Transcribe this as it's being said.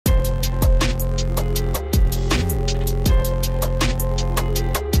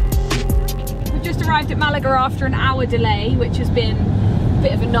arrived at Malaga after an hour delay, which has been a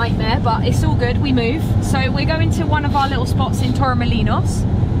bit of a nightmare, but it's all good, we move. So we're going to one of our little spots in Torremolinos,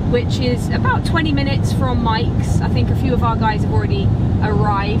 which is about 20 minutes from Mike's. I think a few of our guys have already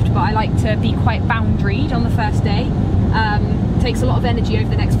arrived, but I like to be quite boundaried on the first day. Takes a lot of energy over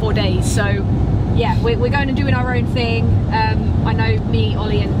the next 4 days, so yeah, we're going and doing our own thing. I know me,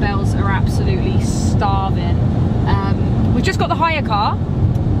 Ollie and Bells are absolutely starving. We've just got the hire car.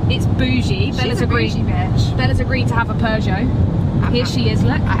 It's bougie. Bella's agreed. Bitch. Bella's agreed to have a Peugeot. Here she is,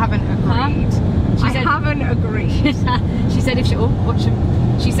 look. I haven't agreed. Huh? I haven't agreed. She said if she... Oh, watch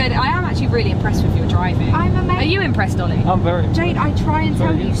him. She said, I am actually really impressed with your driving. I'm amazing. Are you impressed, Ollie? I'm very impressed. Jade, I try and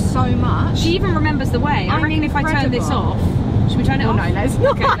tell you so much. She even remembers the way. I reckon if I turn this off... Should we turn it off? No, let's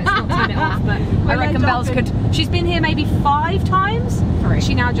not. Okay, let's not turn it off, but I reckon Bells could... She's been here maybe 5 times. 3.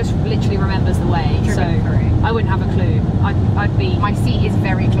 She now just literally remembers the way, so 3. I wouldn't have a clue. I'd be... My seat is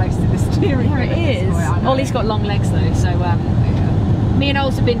very close to the steering wheel. It is. Ollie's got long legs though, so me and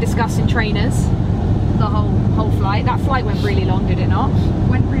Ols have been discussing trainers the whole flight. That flight went really long, did it not?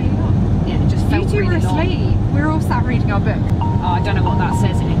 Went really long. Yeah, it just felt really long. You two were asleep. We were all sat reading our book. Oh, I don't know what that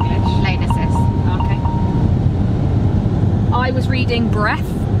says in English. Lane assist. Okay. I was reading Breath,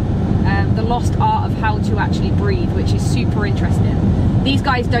 The Lost Art of How to Actually Breathe, which is super interesting. These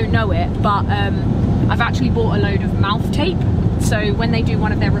guys don't know it, but I've actually bought a load of mouth tape. So when they do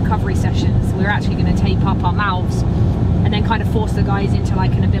one of their recovery sessions, we're actually going to tape up our mouths and then kind of force the guys into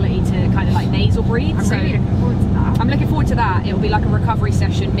like an ability to kind of like nasal breathe. I'm really looking forward to that. I'm looking forward to that. It'll be like a recovery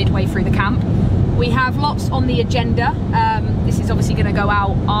session midway through the camp. We have lots on the agenda. This is obviously going to go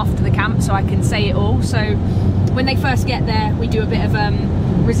out after the camp, so I can say it all. So when they first get there, we do a bit of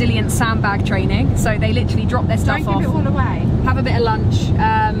resilient sandbag training. So they literally drop their stuff off. Don't give it all away. Have a bit of lunch.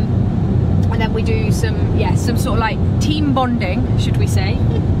 And then we do some sort of like team bonding, should we say,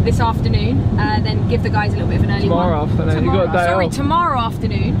 this afternoon. Then give the guys a little bit of an early tomorrow one. Afternoon. You got a day Sorry, off. tomorrow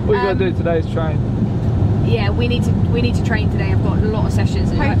afternoon. What you got to do today is train. Yeah, we need to train today. I've got a lot of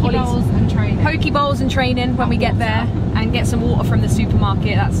sessions. Poke bowls and training. Poke bowls and training when we get there, and get some water from the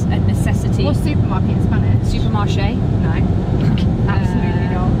supermarket. That's a necessity. What's supermarket in Spanish? Supermarché. No, absolutely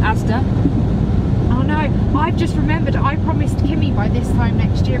not. Asda. Oh no, I've just remembered, I promised Kimmy by this time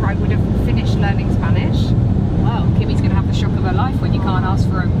next year I would have finished learning Spanish. Wow, Kimmy's going to have the shock of her life when you can't ask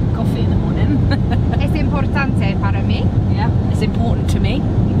for a coffee in the morning. Es importante para mí. Yeah, it's important to me.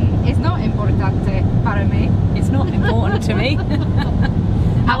 It's not importante para mí. It's not important to me.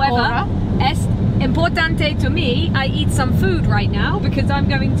 However, Ahora. es importante to me. I eat some food right now because I'm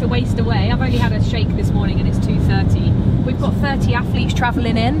going to waste away. I've only had a shake this morning and it's 2:30. We've got 30 athletes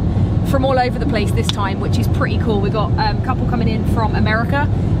travelling in from all over the place this time, which is pretty cool. We've got a couple coming in from America.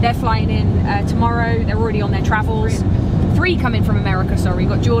 They're flying in tomorrow. They're already on their travels. 3 coming from America, sorry. We've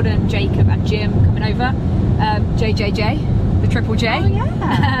got Jordan, Jacob and Jim coming over. JJJ, the Triple J. Oh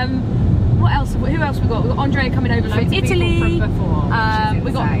yeah. What else? Who else we got? We've got Andrea coming over from Italy. From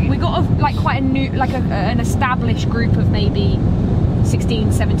before, we got like quite a new, like an established group of maybe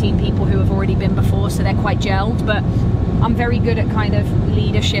 16, 17 people who have already been before, so they're quite gelled. But I'm very good at kind of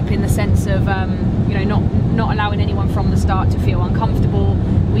leadership in the sense of you know, not allowing anyone from the start to feel uncomfortable.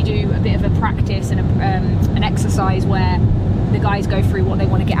 We do a bit of a practice and an exercise where the guys go through what they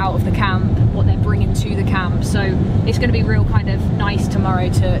want to get out of the camp, what they're bringing to the camp. So it's going to be real kind of nice tomorrow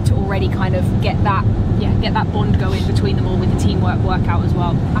to already kind of get that bond going between them all with the teamwork workout as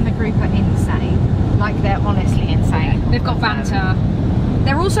well. And the group are insane. Like, they're honestly insane. They've got banter.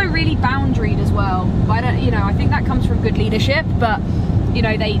 They're also really boundaried as well. But I don't, you know, I think that comes from good leadership, but you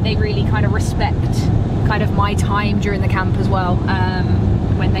know, they really kind of respect kind of my time during the camp as well,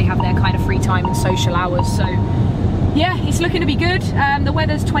 when they have their kind of free time and social hours. So yeah, it's looking to be good. The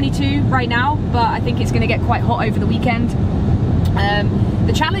weather's 22 right now, but I think it's going to get quite hot over the weekend.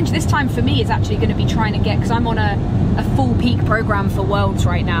 The challenge this time for me is actually going to be trying to get, because I'm on a full peak program for Worlds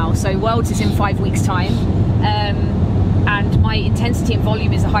right now. So Worlds is in 5 weeks time, and my intensity and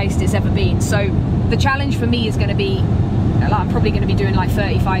volume is the highest it's ever been. So the challenge for me is going to be, I'm probably going to be doing like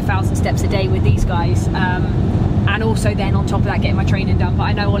 35,000 steps a day with these guys. And also then on top of that getting my training done. But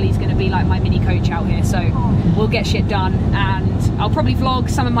I know Ollie's going to be like my mini coach out here, so we'll get shit done. And I'll probably vlog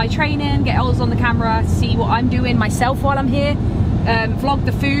some of my training, get Ols on the camera, see what I'm doing myself while I'm here, vlog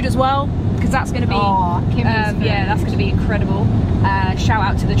the food as well, because that's going to be yeah, that's going to be incredible. Shout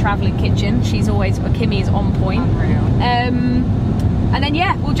out to the travelling kitchen, she's always, Kimmy is on point. And then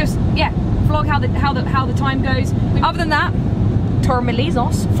yeah, we'll just vlog how the time goes. Other than that,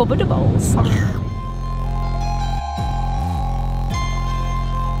 Torremolinos for the bowls.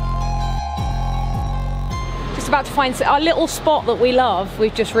 about to find our little spot that we love.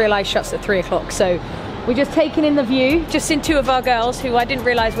 We've just realised shuts at 3 o'clock, so we're just taking in the view, just seen 2 of our girls who I didn't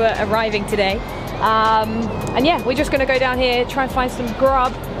realise were arriving today. And yeah, we're just going to go down here, try and find some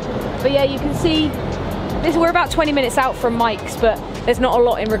grub. But yeah, you can see we're about 20 minutes out from Mike's, but there's not a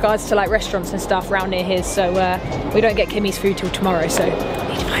lot in regards to like restaurants and stuff around near his, so we don't get Kimmy's food till tomorrow, so we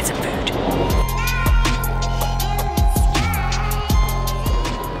need to find some food.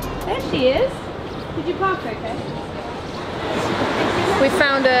 There she is. Did you park okay? We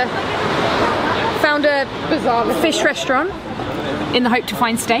found a bizarre fish restaurant in the hope to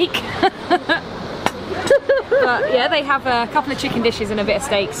find steak. But yeah, they have a couple of chicken dishes and a bit of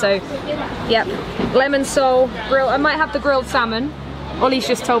steak, so yep. Lemon sole, grill. I might have the grilled salmon. Ollie's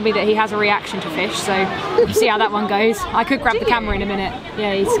just told me that he has a reaction to fish, so we'll see how that one goes. I could grab the camera in a minute.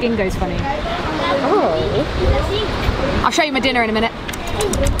 Yeah, his skin goes funny. Oh. I'll show you my dinner in a minute.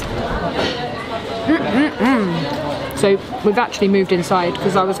 So we've actually moved inside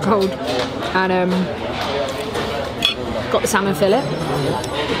because I was cold, and got the salmon fillet.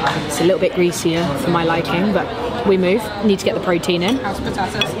 It's a little bit greasier for my liking, but we move. Need to get the protein in. How's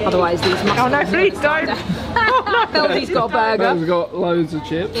potatoes? Otherwise these must. Oh no, please don't! Belzy's got a burger. Belzy's got loads of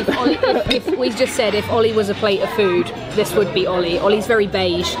chips. If we just said if Ollie was a plate of food, this would be Ollie. Ollie's very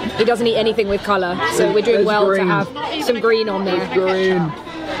beige. He doesn't eat anything with colour, so we're doing well to have some green on there. Green.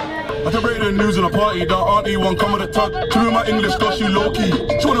 I can break the news in a party, that auntie won't come with a tug. True my English, cause she low-key.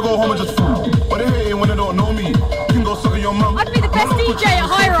 She wanna go home and just fool, but they hating when they don't know me. You can go suck at your mum. I'd be the best DJ at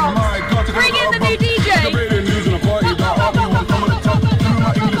Hyrox. Bring in the new DJ. I can break the news in a party, that auntie won't come with a tug. True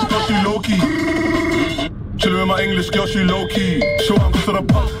my English, cause she low-key. Chillin' with my English girl, she low-key. Show up to the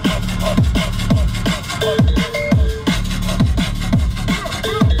pub.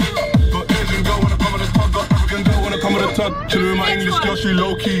 Got Asian girl wanna come with a tug. Got African girl wanna come with a tug. Chillin' with my English girl, she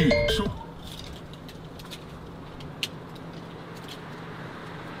low-key.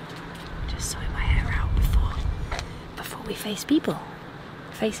 We face people,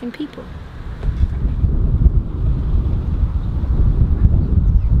 facing people.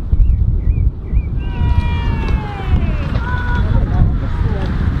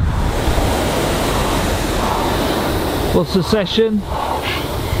 What's the session?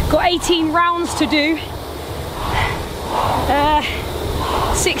 Got 18 rounds to do.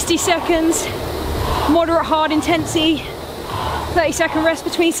 60 seconds, moderate hard intensity, 30-second rest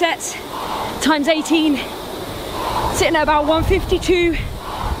between sets, times 18. Sitting at about 152,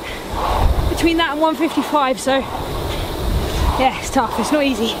 between that and 155, so yeah, it's tough, it's not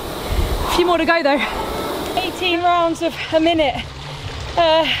easy. A few more to go though. 18 rounds of a minute.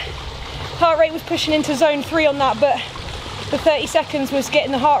 Heart rate was pushing into zone 3 on that, but the 30 seconds was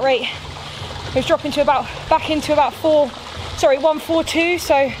getting the heart rate. It was dropping to back into about 142,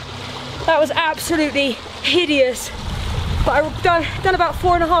 so that was absolutely hideous. But I've done about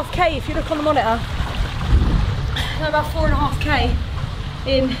 4.5k if you look on the monitor. About 4.5k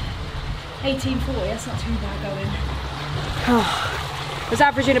in 1840. That's not too bad going. Oh, I was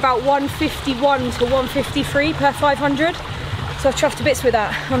averaging about 151 to 153 per 500, so I've chuffed to bits with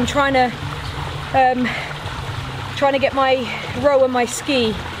that. I'm trying to get my row and my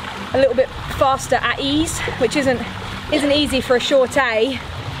ski a little bit faster at ease, which isn't easy for a short A.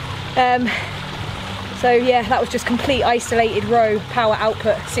 So yeah, that was just complete isolated row power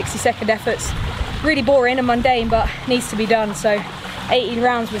output, 60-second efforts. Really boring and mundane, but needs to be done. So 18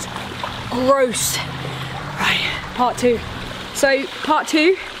 rounds was gross. Right, part 2. So part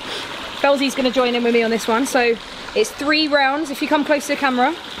 2, Belzy's going to join in with me on this one. So it's 3 rounds. If you come close to the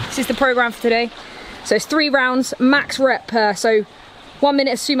camera, this is the program for today. So it's 3 rounds, max rep per. So 1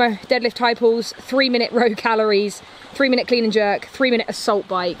 minute of sumo deadlift high pulls, 3-minute row calories, 3-minute clean and jerk, 3-minute assault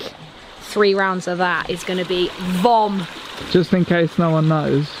bike. 3 rounds of that is going to be vom. Just in case no one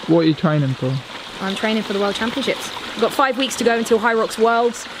knows, what are you training for? I'm training for the World Championships. I've got 5 weeks to go until Hyrox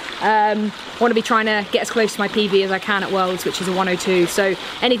Worlds. Want to be trying to get as close to my PB as I can at Worlds, which is a 102. So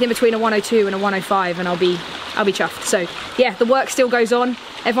anything between a 102 and a 105, and I'll be chuffed. So yeah, the work still goes on.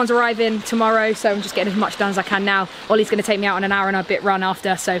 Everyone's arriving tomorrow, so I'm just getting as much done as I can now. Ollie's going to take me out on an hour and a bit run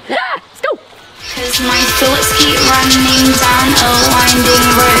after. So let's go. 'Cause my thoughts keep running down a winding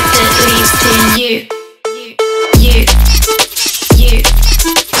road that leads to you.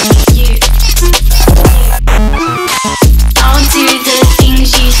 I'll do the things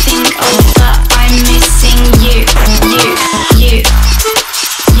you think of, but I'm missing you.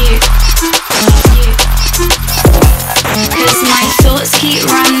 'Cause my thoughts keep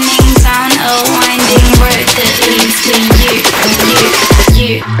running down a winding road that leads to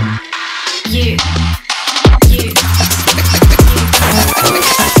you.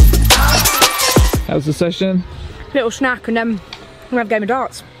 How's the session? Little snack and then we're gonna have a game of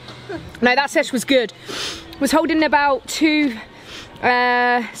darts. No, that session was good. Was holding about 2.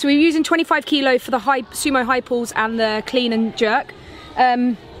 So we were using 25 kilo for the sumo high pulls and the clean and jerk.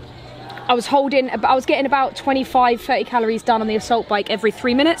 I was getting about 25-30 calories done on the assault bike every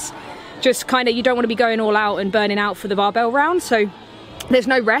 3 minutes. Just kind of, you don't want to be going all out and burning out for the barbell round. So there's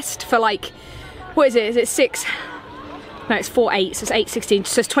no rest for like, what is it? Is it 6? No, it's 4-8, so it's 8-16,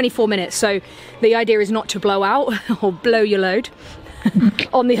 so it's 24 minutes. So the idea is not to blow out or blow your load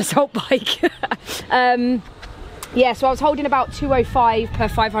on the assault bike. Yeah, so I was holding about 205 per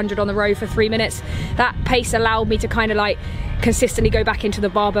 500 on the row for 3 minutes. That pace allowed me to kind of like consistently go back into the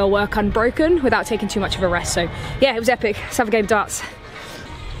barbell work unbroken without taking too much of a rest. So yeah, it was epic. Let's have a game of darts.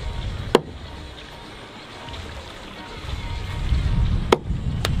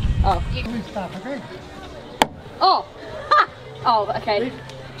 Oh. Oh. Ha! Oh, okay.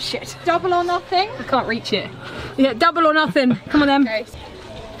 Shit. Double or nothing? I can't reach it. Yeah, double or nothing. Come on then. Okay.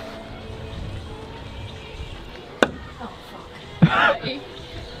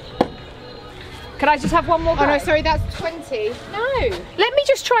 Can I just have one more go? Oh no, sorry, that's 20. No. Let me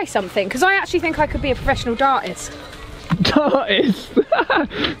just try something, because I actually think I could be a professional dartist. Dartist?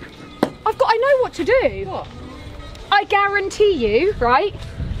 I know what to do. What? I guarantee you, right?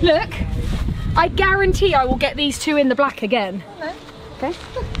 Look, I guarantee I will get these 2 in the black again. No. Okay.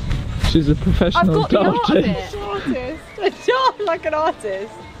 She's a professional I've got the art of dartist. it. Artist. Like an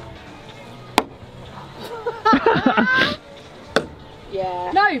artist.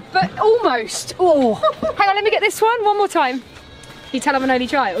 Yeah. No, but almost. Oh, hang on, let me get this one more time. You tell I'm an only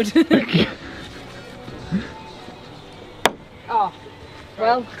child. Oh,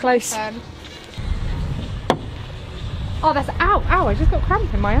 well, close. Oh, that's ow! I just got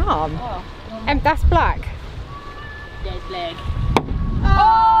cramp in my arm. Oh. That's black. Dead leg.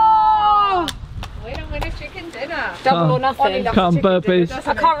 Oh! We don't win a chicken dinner. Double or nothing. Can't burpees.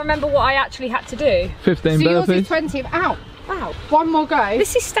 I can't remember what I actually had to do. 15 So yours is burpees. 20. Ow! Wow. One more go.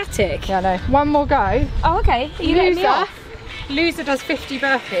 This is static. Yeah, no. One more go. Oh, okay. Are you letting me off? Loser does 50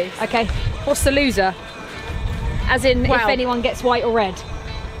 burpees. Okay. What's the loser? As in, Well. if anyone gets white or red.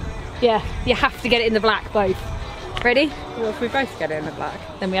 Yeah, you have to get it in the black, both. Ready? Well, if we both get it in the black.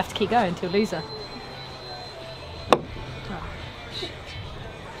 Then we have to keep going until loser.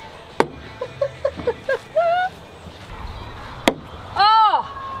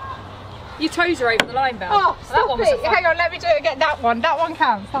 Your toes are over the line, Belle. Oh, that one was a fun. Hang on, let me do it again. That one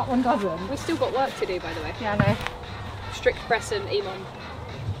counts. That one doesn't. We've still got work to do, by the way. Yeah, I know. Strict press and EMOM.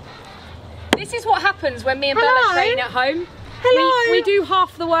 This is what happens when me and Hello? Bella train at home. Hello? We do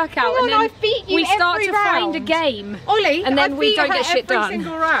half the workout Hang on, and then I've beat you we start every to find a round. game. Ollie, and then I've we beat don't her get shit every done.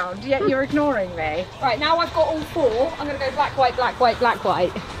 single round, yet you're ignoring me. Right, now I've got all 4. I'm going to go black, white, black, white, black,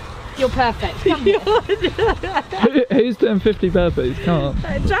 white. You're perfect. Come here. Who's doing 50 burpees? Come on.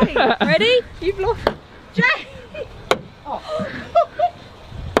 Jane, Ready? you've lost. Jane! Oh.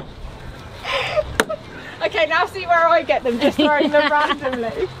 Okay, now see where I get them, just throwing them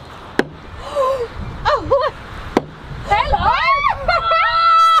randomly. Oh, Hello!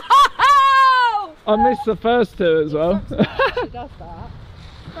 I missed the first 2 as well. she does that.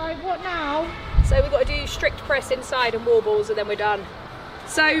 Right, what now? So we've got to do strict press inside and wall balls and then we're done.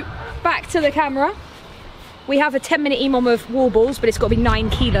 So back to the camera. We have a 10-minute EMOM of wall balls, but it's got to be 9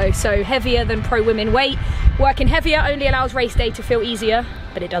 kilos, so heavier than pro women weight. Working heavier only allows race day to feel easier,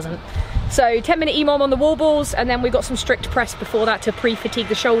 but it doesn't. So 10-minute EMOM on the wall balls, and then we've got some strict press before that to pre-fatigue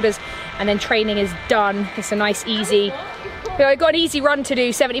the shoulders, and then training is done. It's a nice easy, I've got an easy run to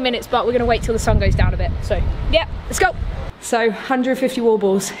do, 70 minutes, but we're gonna wait till the sun goes down a bit. So yeah, let's go. So 150 wall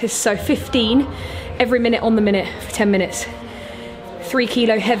balls is so 15 every minute on the minute for 10 minutes. 3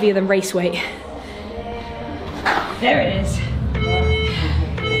 kilo heavier than race weight. There it is.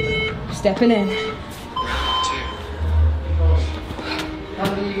 Stepping in.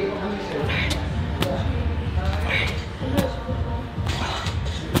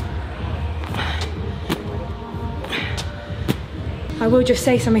 I will just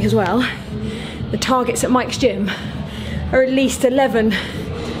say something as well. The targets at Mike's gym are at least 11,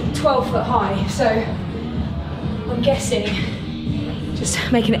 12 foot high. So I'm guessing,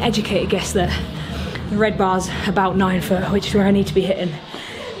 just making an educated guess, that the red bar's about 9 foot, which is where I need to be hitting.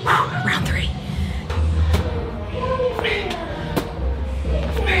 Round 3.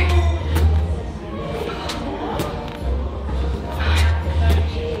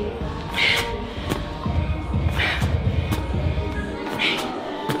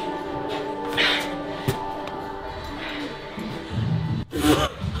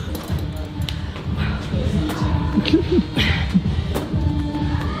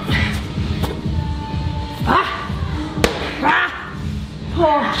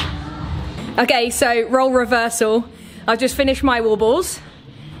 Okay, so role reversal. I've just finished my wobbles.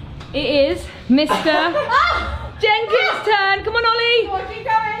 It is Mr. Jenkins' turn. Come on, Ollie. Come on, keep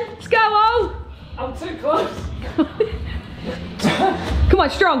going. Let's go, Ol. I'm too close. Come on,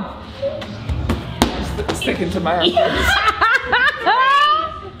 strong. Sticking to marathons.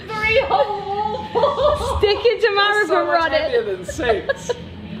 3 whole wall. Sticking to marathon So much running. heavier than 6.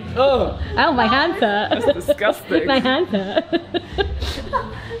 Oh, Oh, my hands hurt. that's disgusting. My hands hurt.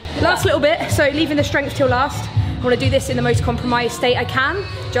 Last little bit, so leaving the strength till last. I want to do this in the most compromised state I can,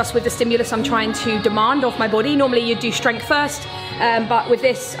 just with the stimulus I'm trying to demand of my body. Normally you'd do strength first, but with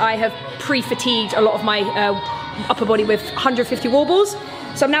this I have pre-fatigued a lot of my upper body with 150 wobbles.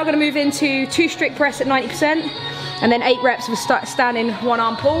 So I'm now going to move into 2 strict press at 90%, and then 8 reps of a standing 1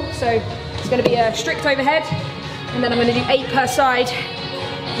 arm pull. So it's going to be a strict overhead, and then I'm going to do 8 per side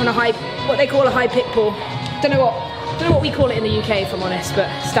on a high, what they call a high pick pull. Don't know what we call it in the UK, if I'm honest, but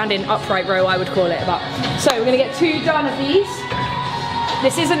standing upright row I would call it. But so we're going to get 2 done of these.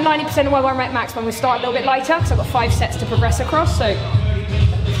 This isn't 90% of my 1 rep max, but I'm going to start a little bit lighter because I've got 5 sets to progress across. So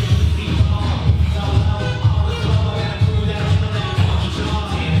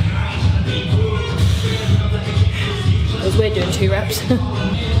it was weird doing 2 reps.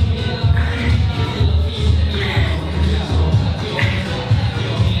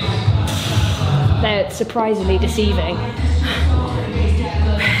 They're surprisingly deceiving.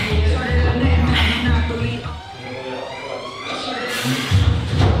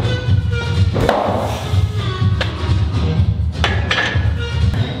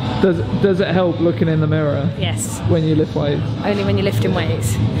 Does it help looking in the mirror? Yes. When you lift weights? Only when you're lifting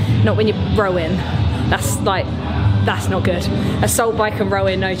weights, not when you're rowing. That's not good. Assault bike and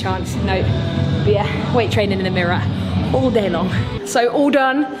rowing, no chance, no. But yeah, weight training in the mirror all day long. So all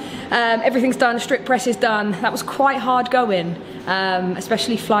done. Everything's done, strict press is done. That was quite hard going,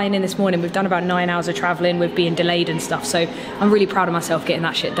 especially flying in this morning. We've done about 9 hours of traveling with being delayed and stuff, so I'm really proud of myself getting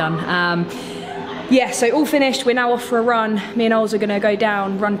that shit done. Yeah, so all finished. We're now off for a run. Me and Ols are gonna go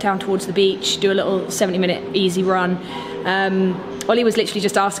down, run down towards the beach, do a little 70-minute easy run. Ollie was literally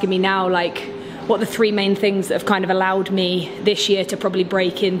just asking me now, like, what the 3 main things that have kind of allowed me this year to probably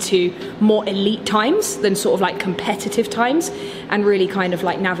break into more elite times than sort of like competitive times, and really kind of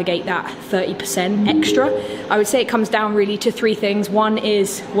like navigate that 30% extra. I would say it comes down really to 3 things. One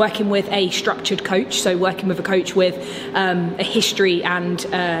is working with a structured coach, so working with a coach with a history and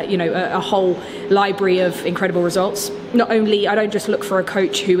you know, a whole library of incredible results. Not only, I don't just look for a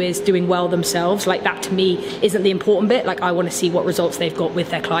coach who is doing well themselves, like that to me isn't the important bit, like I want to see what results they've got with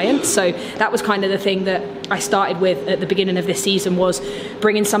their clients. So that was kind of the thing that I started with at the beginning of this season, was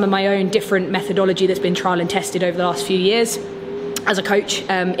bringing some of my own different methodology that's been trial and tested over the last few years as a coach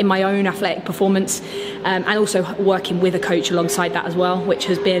in my own athletic performance, and also working with a coach alongside that as well, which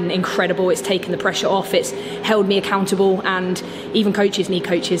has been incredible. It's taken the pressure off, it's held me accountable, and even coaches need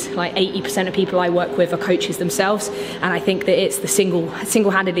coaches. Like 80% of people I work with are coaches themselves, and I think that it's the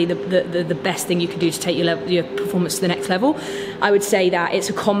single-handedly the best thing you can do to take your performance to the next level. I would say that it's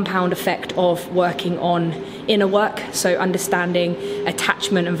a compound effect of working on inner work, so understanding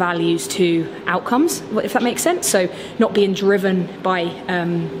attachment and values to outcomes, if that makes sense. So not being driven by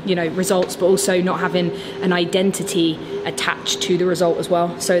you know, results, but also not having an identity attached to the result as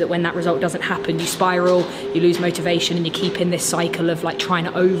well, so that when that result doesn't happen, you spiral, you lose motivation, and you keep in this cycle of like trying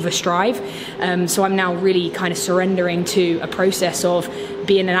to over strive. So I'm now really kind of surrendering to a process of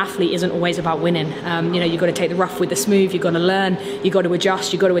being an athlete isn't always about winning. You know, you've got to take the rough with the smooth, you've got to learn, you've got to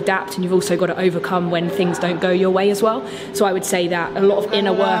adjust, you've got to adapt, and you've also got to overcome when things don't go your way as well. So I would say that a lot of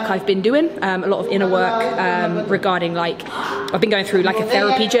inner work I've been doing, a lot of inner work regarding, like, I've been going through like a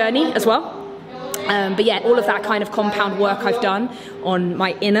therapy journey as well. But yeah, all of that kind of compound work I've done on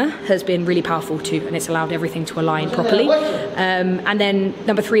my inner has been really powerful too, and it's allowed everything to align properly. And then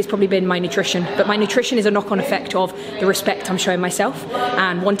number 3 has probably been my nutrition, but my nutrition is a knock-on effect of the respect I'm showing myself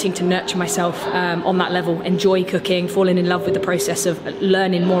and wanting to nurture myself on that level, enjoy cooking, falling in love with the process of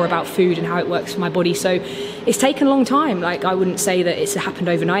learning more about food and how it works for my body. So it's taken a long time. Like, I wouldn't say that it's happened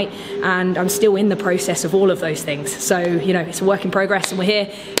overnight, and I'm still in the process of all of those things. So, you know, it's a work in progress, and we're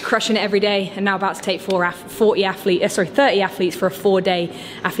here crushing it every day, and now about to take 30 athletes for a 4-day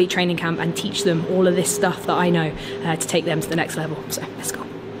athlete training camp and teach them all of this stuff that I know to take them to the next level. So let's go.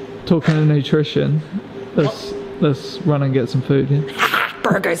 Talking of nutrition, let's run and get some food. Yeah?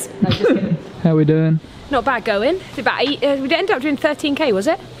 Burgers. No, just kidding. How are we doing? Not bad going. It's about 8. We ended up doing 13k, was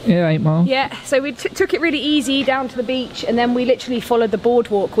it? Yeah, 8 miles. Yeah. So we took it really easy down to the beach, and then we literally followed the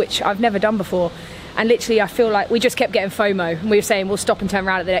boardwalk, which I've never done before. And literally, I feel like we just kept getting FOMO. And we were saying we'll stop and turn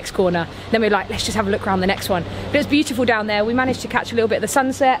around at the next corner. Then we were like, let's just have a look around the next one. But it's beautiful down there. We managed to catch a little bit of the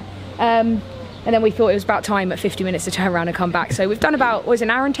sunset. And then we thought it was about time at 50 minutes to turn around and come back. So we've done about, what was it,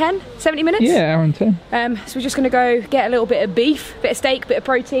 an hour and 10? 70 minutes? Yeah, hour and 10. So we're just going to go get a little bit of beef, bit of steak, bit of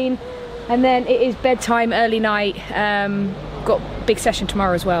protein. And then it is bedtime, early night. Got a big session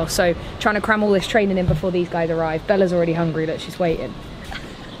tomorrow as well. So trying to cram all this training in before these guys arrive. Bella's already hungry, look, she's waiting.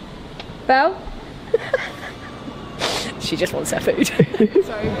 Belle? She just wants her food.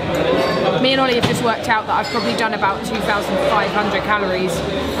 So, me and Ollie have just worked out that I've probably done about 2,500 calories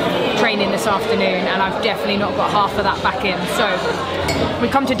training this afternoon, and I've definitely not got half of that back in. So we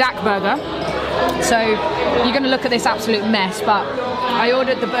come to Dak Burger. So you're going to look at this absolute mess, but I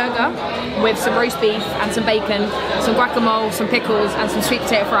ordered the burger with some roast beef and some bacon, some guacamole, some pickles and some sweet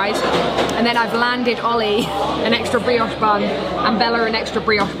potato fries, and then I've landed Ollie an extra brioche bun and Bella an extra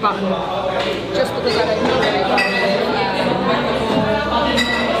brioche bun, just because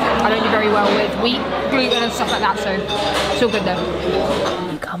I don't do very well with wheat, gluten and stuff like that, so it's all good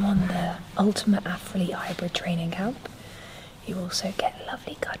though. You come on the Ultimate Athlete Hybrid Training Camp, you also get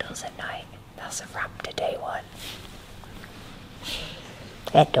lovely cuddles at night. That's a wrap to day one.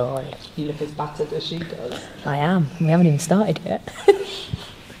 At all. You look as battered as she does. I am. We haven't even started yet.